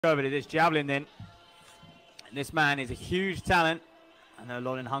Over to this javelin then. And this man is a huge talent. I know a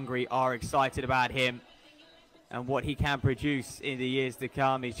lot in Hungary are excited about him and what he can produce in the years to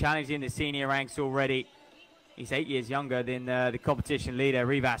come. He's challenging the senior ranks already. He's 8 years younger than the competition leader,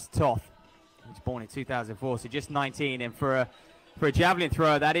 Raiffeisen. He was born in 2004, so just 19. And for a javelin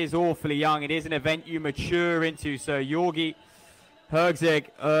thrower, that is awfully young. It is an event you mature into. So Gyorgy Herczeg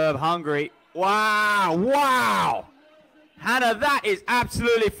of Hungary. Wow, wow! Hannah, that is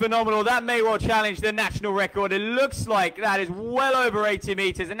absolutely phenomenal. That may well challenge the national record. It looks like that is well over 80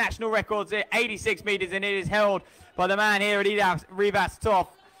 meters. The national record's at 86 meters, and it is held by the man here at Raiffeisen.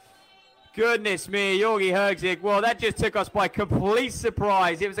 Goodness me, Gyorgy Herczeg. Well, that just took us by complete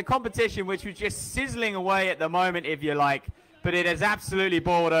surprise. It was a competition which was just sizzling away at the moment, if you like, but it has absolutely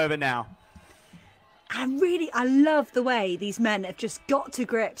boiled over now. I love the way these men have just got to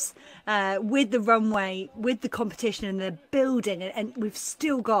grips with the runway, with the competition, and they're building, and we've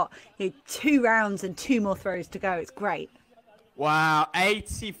still got 2 rounds and 2 more throws to go. It's great. Wow,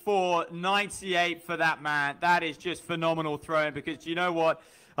 84.98 for that man. That is just phenomenal throwing, because you know what?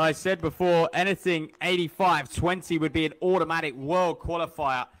 I said before, anything 85.20 would be an automatic world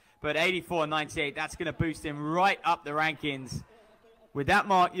qualifier, but 84.98, that's going to boost him right up the rankings. With that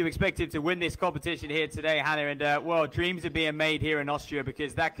mark, you expect him to win this competition here today, Hannah, and well, dreams are being made here in Austria,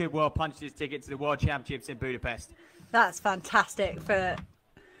 because that could well punch his ticket to the World Championships in Budapest. That's fantastic for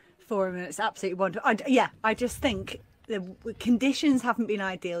him, and it's absolutely wonderful. I just think the conditions haven't been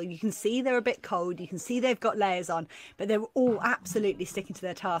ideal. You can see they're a bit cold. You can see they've got layers on, but they're all absolutely sticking to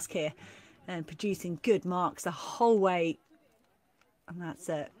their task here and producing good marks the whole way. And that's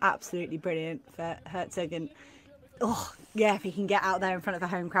absolutely brilliant for Herczeg. And oh, yeah, if he can get out there in front of a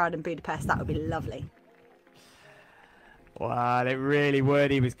home crowd in Budapest, that would be lovely. Wow, it really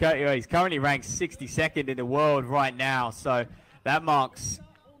would. He's currently ranked 62nd in the world right now, so that mark's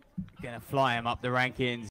going to fly him up the rankings.